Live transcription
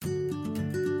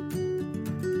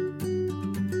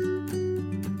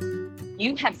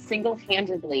You have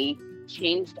single-handedly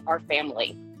changed our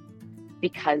family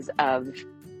because of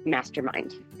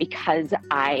Mastermind, because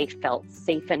I felt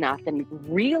safe enough and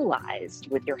realized,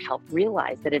 with your help,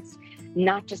 that it's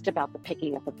not just about the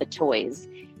picking up of the toys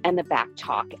and the back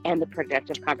talk and the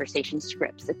productive conversation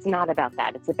scripts. It's not about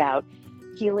that. It's about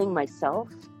healing myself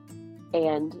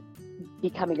and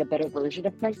becoming a better version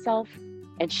of myself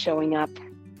and showing up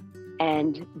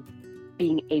and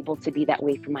being able to be that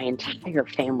way for my entire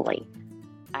family.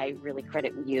 I really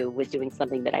credit you with doing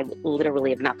something that I literally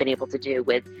have not been able to do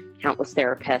with countless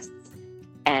therapists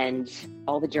and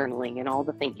all the journaling and all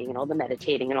the thinking and all the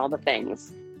meditating and all the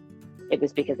things. It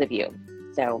was because of you.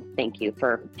 So thank you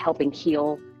for helping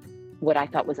heal what I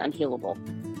thought was unhealable.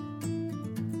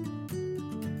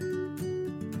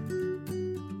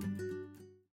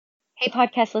 Hey,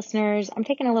 podcast listeners. I'm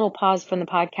taking a little pause from the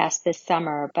podcast this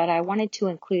summer, but I wanted to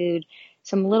include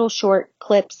some little short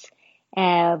clips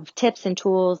of tips and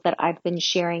tools that I've been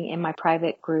sharing in my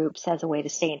private groups as a way to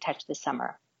stay in touch this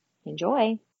summer.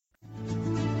 Enjoy.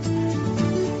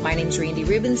 My name is Randy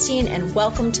Rubenstein, and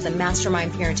welcome to the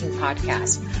Mastermind Parenting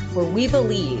Podcast, where we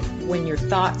believe when your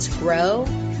thoughts grow,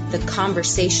 the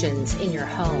conversations in your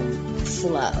home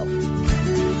flow.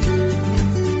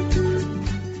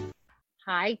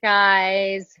 Hi,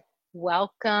 guys.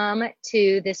 Welcome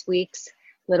to this week's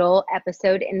little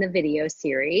episode in the video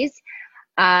series.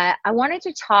 I wanted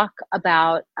to talk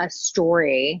about a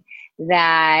story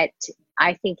that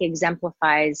I think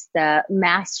exemplifies the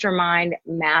Mastermind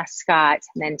Mascot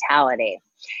mentality.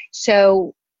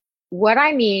 So what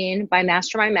I mean by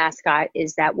Mastermind Mascot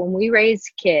is that when we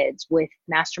raise kids with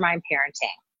Mastermind parenting,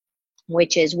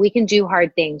 which is we can do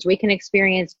hard things, we can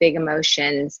experience big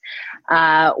emotions,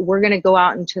 we're going to go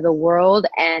out into the world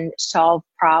and solve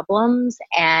problems,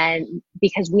 and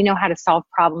because we know how to solve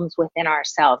problems within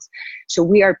ourselves. So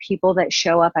we are people that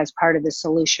show up as part of the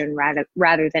solution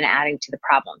rather than adding to the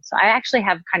problem. So I actually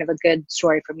have kind of a good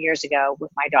story from years ago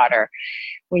with my daughter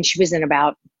when she was in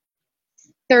about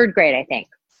third grade, I think.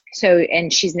 So,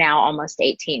 and she's now almost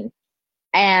 18.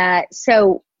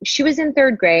 So she was in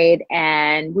third grade,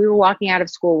 and we were walking out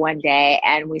of school one day,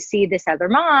 and we see this other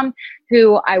mom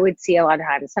who I would see a lot of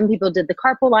times. Some people did the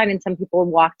carpool line, and some people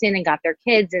walked in and got their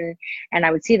kids, and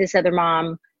I would see this other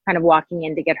mom kind of walking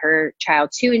in to get her child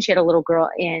too, and she had a little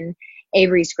girl in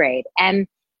Avery's grade. And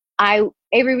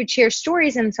Avery would share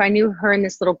stories, and so I knew her and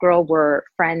this little girl were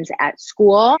friends at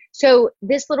school. So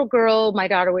this little girl, my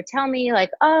daughter would tell me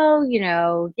like, oh,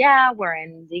 yeah, we're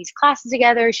in these classes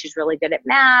together. She's really good at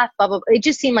math, blah, blah, blah. It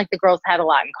just seemed like the girls had a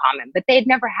lot in common, but they'd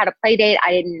never had a play date.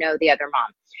 I didn't know the other mom.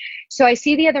 So I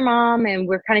see the other mom, and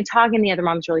we're kind of talking. The other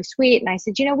mom's really sweet. And I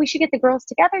said, we should get the girls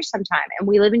together sometime. And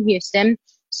we live in Houston.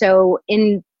 So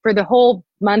for the whole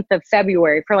month of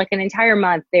February, for like an entire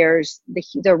month, there's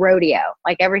the rodeo.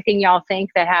 Like everything y'all think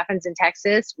that happens in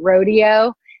Texas,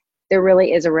 rodeo, there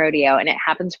really is a rodeo, and it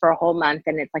happens for a whole month,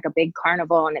 and it's like a big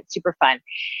carnival, and it's super fun.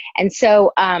 And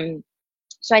so,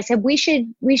 so I said, we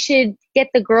should get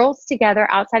the girls together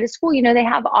outside of school. They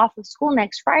have off of school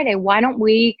next Friday. Why don't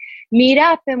we meet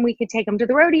up and we could take them to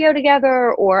the rodeo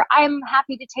together? Or I'm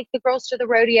happy to take the girls to the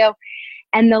rodeo.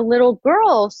 And the little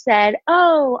girl said,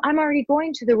 oh, I'm already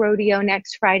going to the rodeo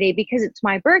next Friday because it's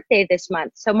my birthday this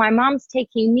month. So my mom's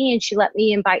taking me, and she let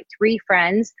me invite 3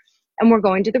 friends, and we're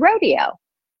going to the rodeo.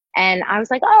 And I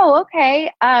was like, oh, okay.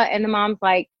 And the mom's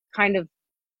like kind of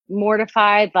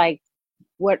mortified, like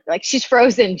she's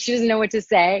frozen. She doesn't know what to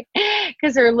say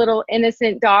because her little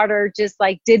innocent daughter just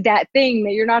like did that thing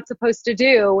that you're not supposed to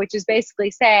do, which is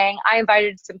basically saying, I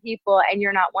invited some people and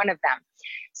you're not one of them.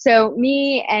 So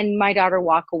me and my daughter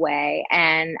walk away,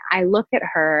 and I look at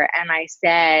her and I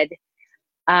said,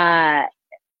 are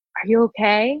you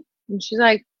okay? And she's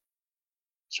like,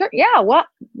 sure. Yeah. What?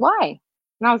 Why?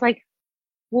 And I was like,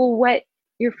 well, what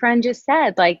your friend just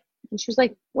said, and she was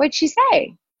like, what'd she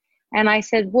say? And I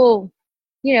said, well,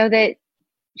 that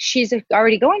she's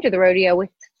already going to the rodeo with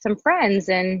some friends,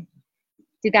 and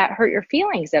did that hurt your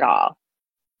feelings at all?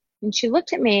 And she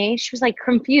looked at me, she was like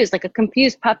confused, like a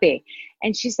confused puppy.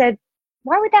 And she said,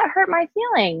 why would that hurt my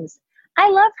feelings? I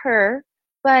love her,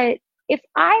 but if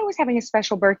I was having a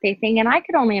special birthday thing and I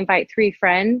could only invite 3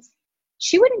 friends,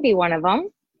 she wouldn't be one of them.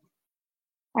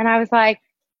 And I was like,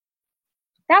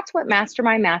 that's what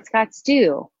Mastermind Mascots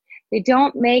do. They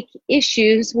don't make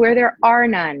issues where there are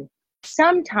none.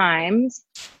 Sometimes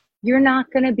you're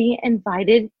not going to be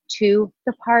invited to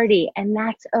the party, and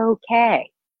that's okay.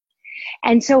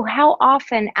 And so how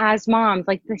often as moms,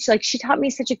 like she taught me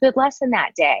such a good lesson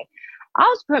that day. I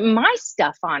was putting my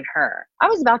stuff on her. I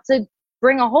was about to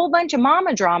bring a whole bunch of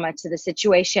mama drama to the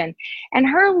situation. And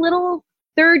her little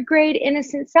third grade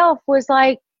innocent self was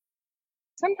like,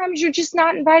 sometimes you're just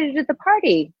not invited to the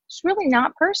party. It's really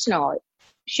not personal.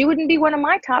 She wouldn't be one of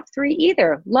my top 3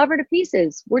 either. Love her to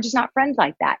pieces. We're just not friends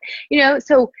like that.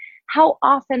 So how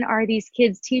often are these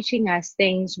kids teaching us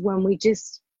things when we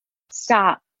just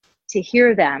stop to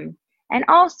hear them, and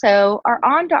also are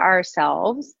onto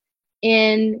ourselves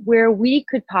in where we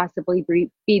could possibly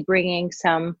be bringing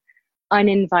some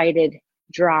uninvited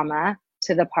drama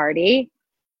to the party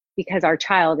because our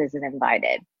child isn't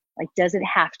invited? Like, does it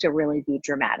have to really be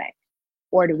dramatic,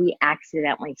 or do we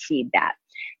accidentally feed that?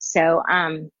 So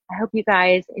I hope you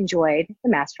guys enjoyed the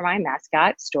Mastermind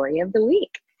Mascot Story of the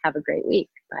Week. Have a great week.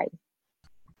 Bye.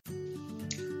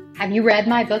 Have you read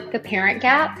my book, The Parent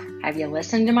Gap? Have you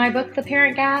listened to my book, The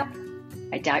Parent Gap?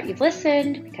 I doubt you've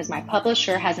listened because my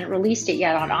publisher hasn't released it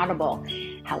yet on Audible.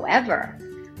 However,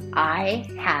 I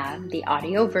have the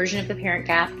audio version of The Parent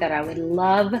Gap that I would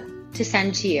love to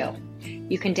send to you.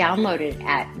 You can download it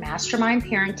at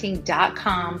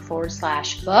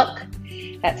mastermindparenting.com/book.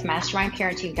 That's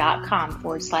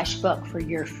mastermindparenting.com/book for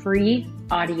your free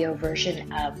audio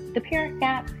version of The Parent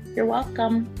Gap. You're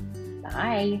welcome.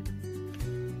 Bye.